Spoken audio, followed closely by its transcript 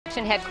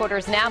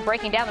Headquarters now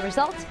breaking down the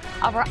results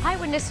of our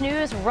Eyewitness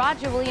News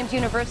Roger Williams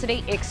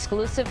University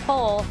exclusive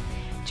poll.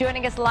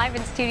 Joining us live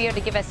in studio to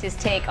give us his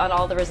take on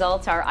all the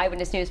results, our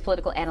Eyewitness News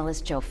political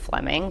analyst, Joe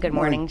Fleming. Good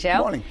morning, Joe. Good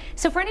morning.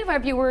 So for any of our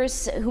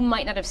viewers who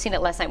might not have seen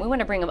it last night, we want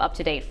to bring them up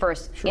to date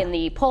first in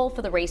the poll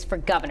for the race for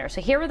governor.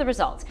 So here are the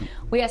results.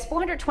 We asked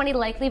 420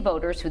 likely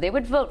voters who they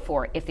would vote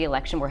for if the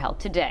election were held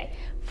today.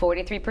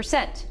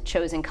 43%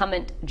 chose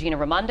incumbent Gina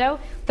Raimondo,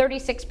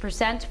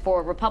 36%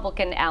 for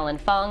Republican Alan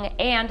Fung,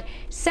 and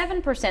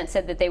 7%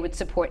 said that they would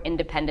support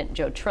independent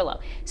Joe Trillo.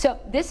 So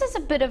this is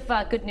a bit of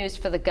good news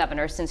for the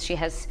governor, since she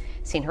has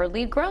seen her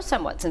lead grow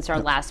somewhat since our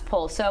last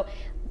poll. So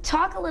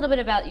talk a little bit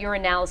about your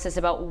analysis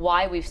about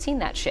why we've seen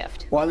that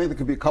shift. Well, I think there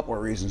could be a couple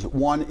of reasons.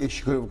 One is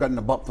she could have gotten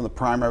a bump from the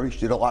primary.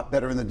 She did a lot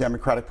better in the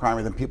Democratic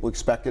primary than people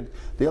expected.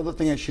 The other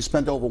thing is she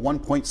spent over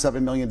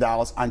 $1.7 million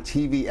on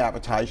TV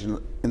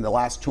advertising in the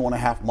last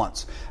 2.5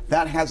 months.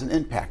 That has an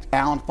impact.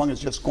 Alan Fung has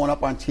just gone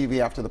up on TV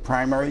after the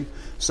primary,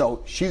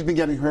 so she's been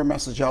getting her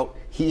message out.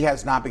 He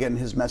has not been getting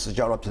his message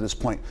out up to this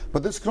point.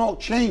 But this can all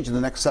change in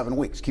the next 7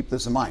 weeks. Keep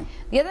this in mind.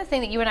 The other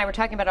thing that you and I were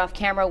talking about off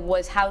camera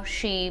was how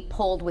she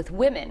polled with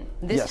women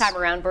this time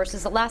around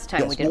versus the last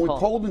time we did When poll. we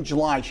polled in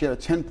July, she had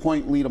a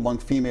 10-point lead among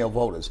female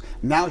voters.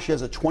 Now she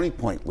has a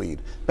 20-point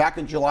lead. Back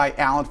in July,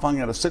 Alan Fung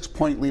had a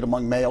 6-point lead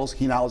among males.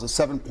 He now has a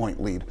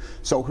 7-point lead.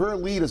 So her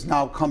lead has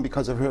now come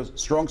because of her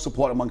strong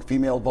support among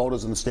female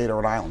voters in the state of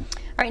Rhode Island.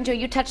 All right, Joe,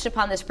 you touched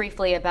upon this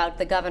briefly about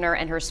the governor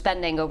and her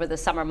spending over the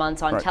summer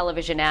months on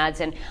television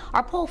ads. And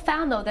our poll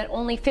found, though, that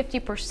only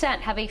 50%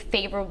 have a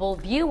favorable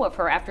view of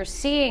her after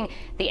seeing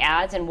the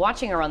ads and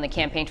watching her on the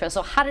campaign trail.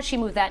 So how does she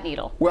move that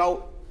needle?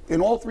 Well, in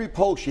all 3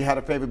 polls, she had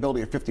a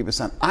favorability of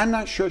 50%. I'm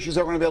not sure she's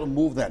ever going to be able to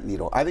move that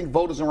needle. I think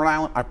voters in Rhode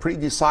Island are pretty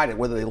decided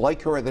whether they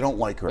like her or they don't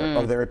like her,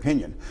 of their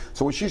opinion.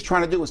 So what she's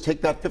trying to do is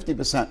take that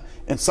 50%,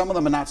 and some of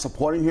them are not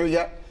supporting her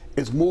yet,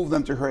 is move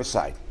them to her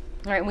side.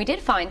 All right, and we did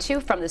find, too,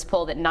 from this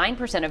poll that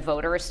 9% of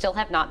voters still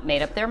have not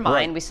made up their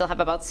mind. We still have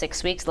about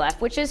 6 weeks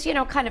left, which is, you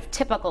know, kind of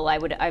typical, I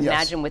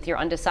imagine, with your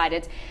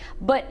undecideds.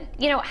 But,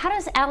 you know, how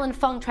does Alan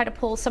Fung try to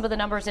pull some of the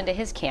numbers into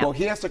his camp? Well,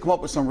 he has to come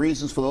up with some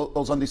reasons for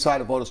those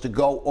undecided voters to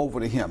go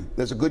over to him.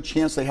 There's a good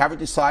chance they haven't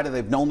decided.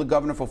 They've known the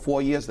governor for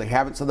 4 years. They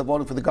haven't said they're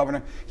voting for the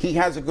governor. He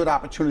has a good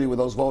opportunity with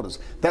those voters.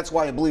 That's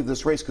why I believe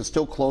this race could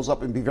still close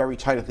up and be very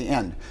tight at the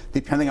end,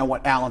 depending on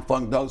what Alan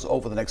Fung does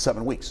over the next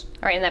 7 weeks.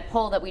 All right, and that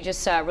poll that we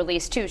just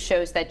released, too,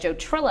 shows that Joe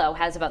Trillo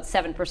has about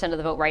 7% of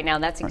the vote right now,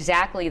 and that's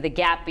exactly the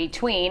gap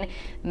between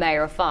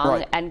Mayor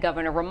Fung and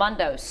Governor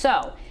Raimondo.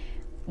 So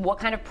what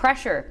kind of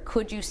pressure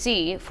could you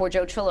see for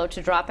Joe Trillo to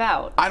drop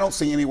out? I don't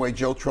see any way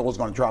Joe Trillo is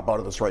going to drop out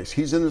of this race.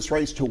 He's in this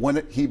race to win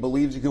it. He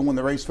believes he can win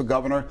the race for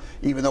governor,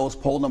 even though his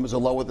poll numbers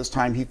are low at this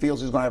time. He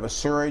feels he's going to have a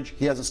surge.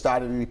 He hasn't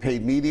started any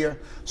paid media.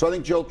 So I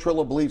think Joe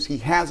Trillo believes he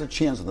has a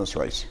chance in this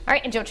race. All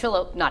right, and Joe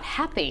Trillo not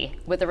happy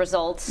with the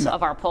results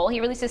of our poll.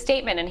 He released a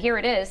statement, and here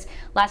it is,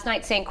 last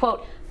night saying,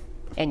 quote,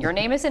 and your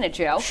name is in it,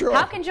 Joe. Sure.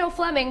 How can Joe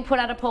Fleming put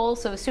out a poll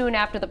so soon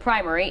after the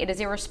primary? It is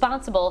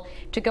irresponsible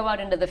to go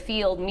out into the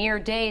field mere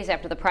days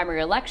after the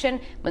primary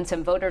election when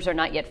some voters are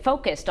not yet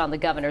focused on the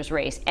governor's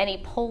race.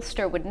 Any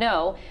pollster would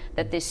know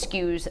that this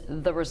skews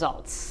the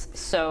results.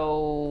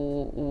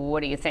 So what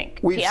do you think?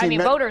 I mean,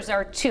 voters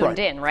are tuned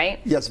in, right?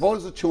 Yes,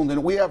 voters are tuned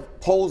in. We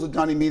have polls are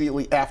done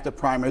immediately after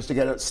primaries to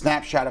get a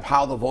snapshot of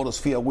how the voters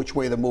feel, which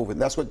way they're moving.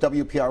 That's what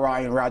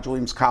WPRI and Roger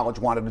Williams College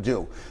wanted to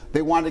do.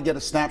 They wanted to get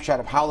a snapshot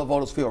of how the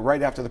voters feel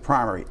right after the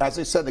primary. As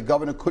I said, the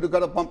governor could have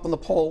got a bump in the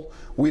poll.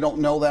 We don't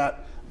know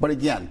that. But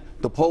again,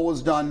 the poll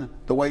was done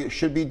the way it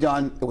should be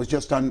done. It was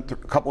just done a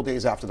couple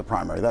days after the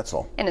primary. That's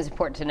all. And it's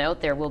important to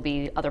note there will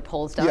be other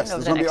polls done yes,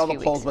 over there's the next going to be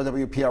other polls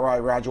weeks. by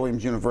WPRI, Roger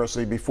Williams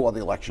University before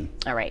the election.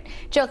 All right.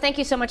 Joe, thank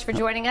you so much for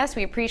joining us.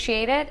 We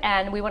appreciate it.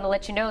 And we want to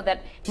let you know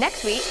that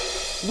next week,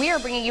 we are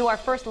bringing you our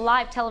first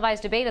live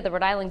televised debate of the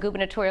Rhode Island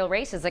gubernatorial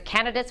race, as the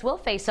candidates will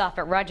face off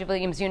at Roger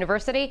Williams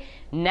University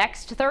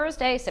next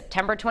Thursday,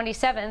 September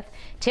 27th.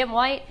 Tim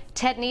White,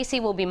 Ted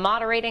Nesi will be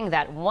moderating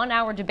that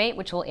 1-hour debate,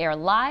 which will air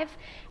live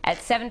at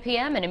 7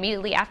 p.m. and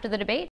immediately after the debate.